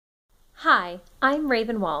Hi, I'm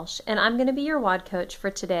Raven Walsh, and I'm going to be your WOD coach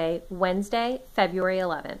for today, Wednesday, February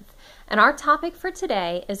 11th. And our topic for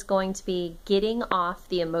today is going to be getting off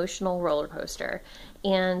the emotional roller coaster.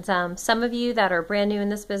 And some of you that are brand new in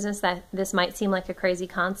this business, that this might seem like a crazy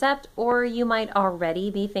concept, or you might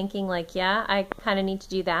already be thinking like, yeah, I kind of need to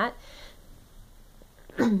do that.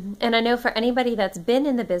 And I know for anybody that's been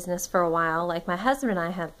in the business for a while, like my husband and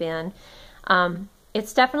I have been,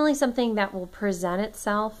 it's definitely something that will present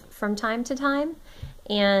itself from time to time.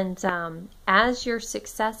 And as your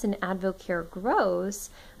success in AdvoCare grows,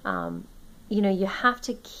 you have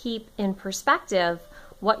to keep in perspective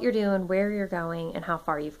what you're doing, where you're going, and how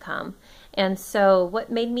far you've come. And so what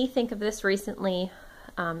made me think of this recently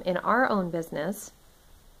in our own business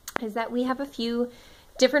is that we have a few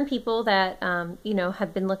different people that,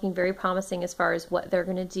 have been looking very promising as far as what they're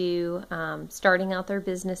going to do, starting out their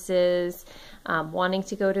businesses, wanting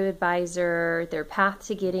to go to advisor, their path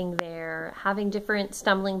to getting there, having different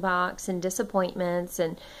stumbling blocks and disappointments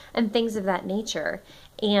and things of that nature.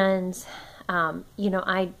 And,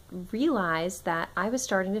 I realized that I was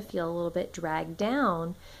starting to feel a little bit dragged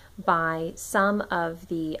down by some of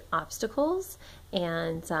the obstacles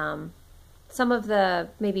and some of the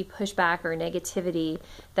maybe pushback or negativity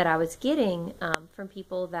that I was getting from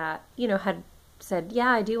people that, had said, yeah,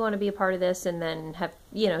 I do want to be a part of this, and then have,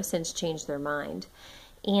 since changed their mind.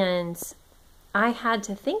 And I had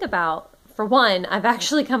to think about, for one, I've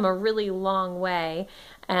actually come a really long way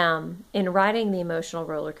in riding the emotional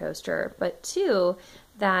roller coaster, but two,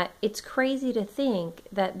 that it's crazy to think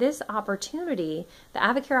that this opportunity, the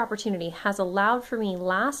AdvoCare opportunity, has allowed for me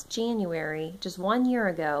last January, just 1 year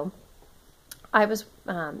ago. I was,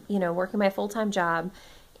 working my full-time job,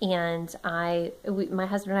 and my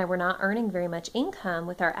husband and I were not earning very much income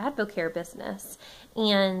with our AdvoCare business.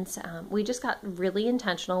 And we just got really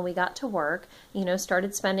intentional. We got to work,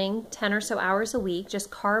 started spending 10 or so hours a week, just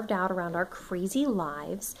carved out around our crazy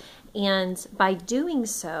lives. And by doing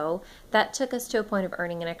so, that took us to a point of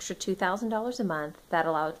earning an extra $2,000 a month that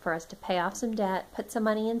allowed for us to pay off some debt, put some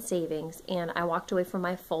money in savings, and I walked away from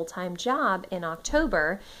my full-time job in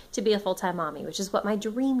October to be a full-time mommy, which is what my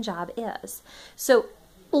dream job is. So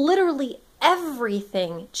literally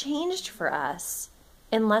everything changed for us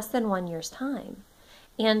in less than 1 year's time.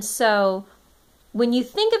 And so when you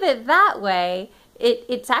think of it that way,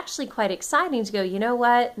 it's actually quite exciting to go, you know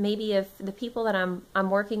what, maybe if the people that I'm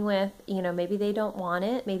working with, maybe they don't want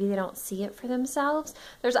it, maybe they don't see it for themselves.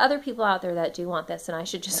 There's other people out there that do want this, and I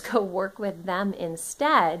should just go work with them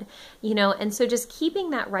instead, and so just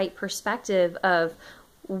keeping that right perspective of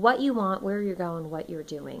what you want, where you're going, what you're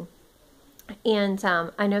doing. And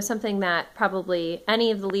I know something that probably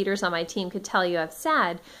any of the leaders on my team could tell you I've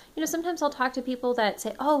said, sometimes I'll talk to people that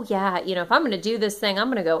say, oh yeah, if I'm going to do this thing, I'm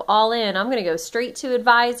going to go all in. I'm going to go straight to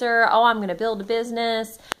advisor. Oh, I'm going to build a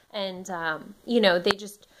business. And, they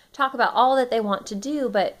just talk about all that they want to do,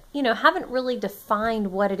 but, haven't really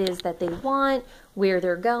defined what it is that they want, where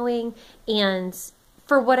they're going. And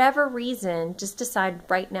for whatever reason, just decide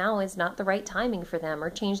right now is not the right timing for them,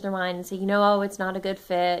 or change their mind and say, oh, it's not a good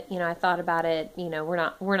fit. I thought about it. We're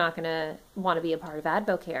not going to want to be a part of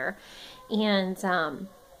AdvoCare. And,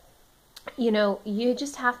 you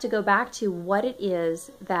just have to go back to what it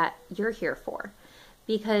is that you're here for,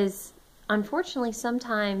 because unfortunately,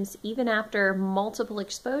 sometimes even after multiple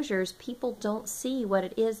exposures, people don't see what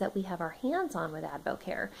it is that we have our hands on with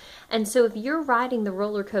AdvoCare. And so if you're riding the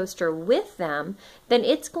roller coaster with them, then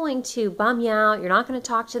it's going to bum you out. You're not going to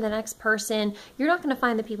talk to the next person. You're not going to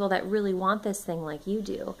find the people that really want this thing like you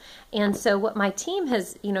do. And so what my team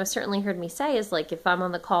has, certainly heard me say is, like, if I'm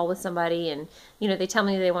on the call with somebody and, they tell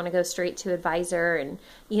me they want to go straight to advisor, and,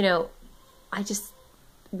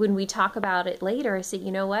 when we talk about it later, I say,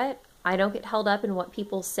 you know what? I don't get held up in what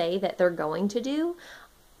people say that they're going to do.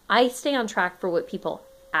 I stay on track for what people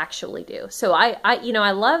actually do. So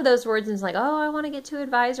I love those words, and it's like, oh, I want to get to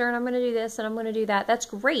advisor, and I'm going to do this, and I'm going to do that. That's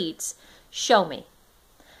great. Show me.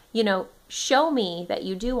 Show me that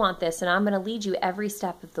you do want this, and I'm going to lead you every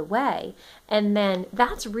step of the way. And then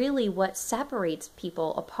that's really what separates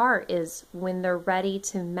people apart, is when they're ready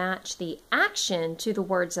to match the action to the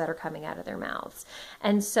words that are coming out of their mouths.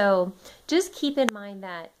 And so just keep in mind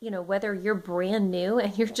that, whether you're brand new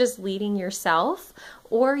and you're just leading yourself,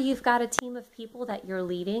 or you've got a team of people that you're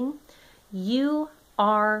leading, you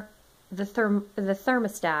are the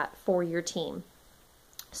thermostat for your team.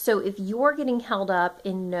 So if you're getting held up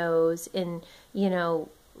in no's, in,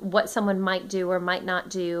 what someone might do or might not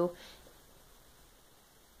do,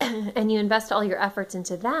 and you invest all your efforts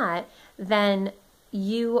into that, then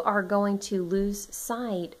you are going to lose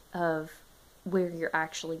sight of where you're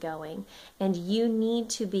actually going. And you need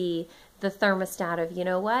to be the thermostat of, you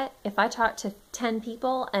know what, if I talk to 10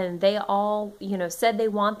 people and they all, said they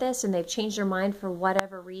want this and they've changed their mind for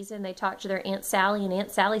whatever reason, they talked to their Aunt Sally and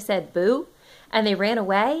Aunt Sally said boo and they ran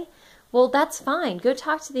away, well, that's fine. Go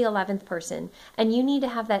talk to the 11th person. And you need to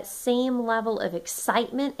have that same level of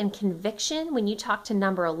excitement and conviction when you talk to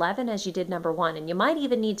number 11 as you did number 1. And you might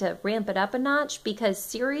even need to ramp it up a notch, because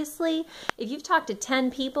seriously, if you've talked to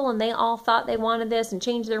 10 people and they all thought they wanted this and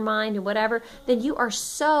changed their mind and whatever, then you are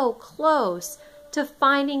so close to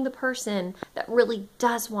finding the person that really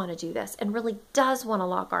does want to do this and really does want to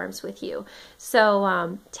lock arms with you.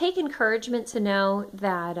 So take encouragement to know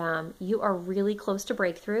that you are really close to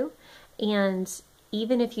breakthrough. And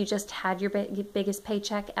even if you just had your biggest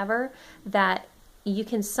paycheck ever, that you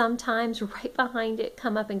can sometimes right behind it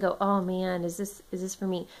come up and go, oh man, is this for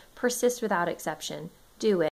me? Persist without exception. Do it.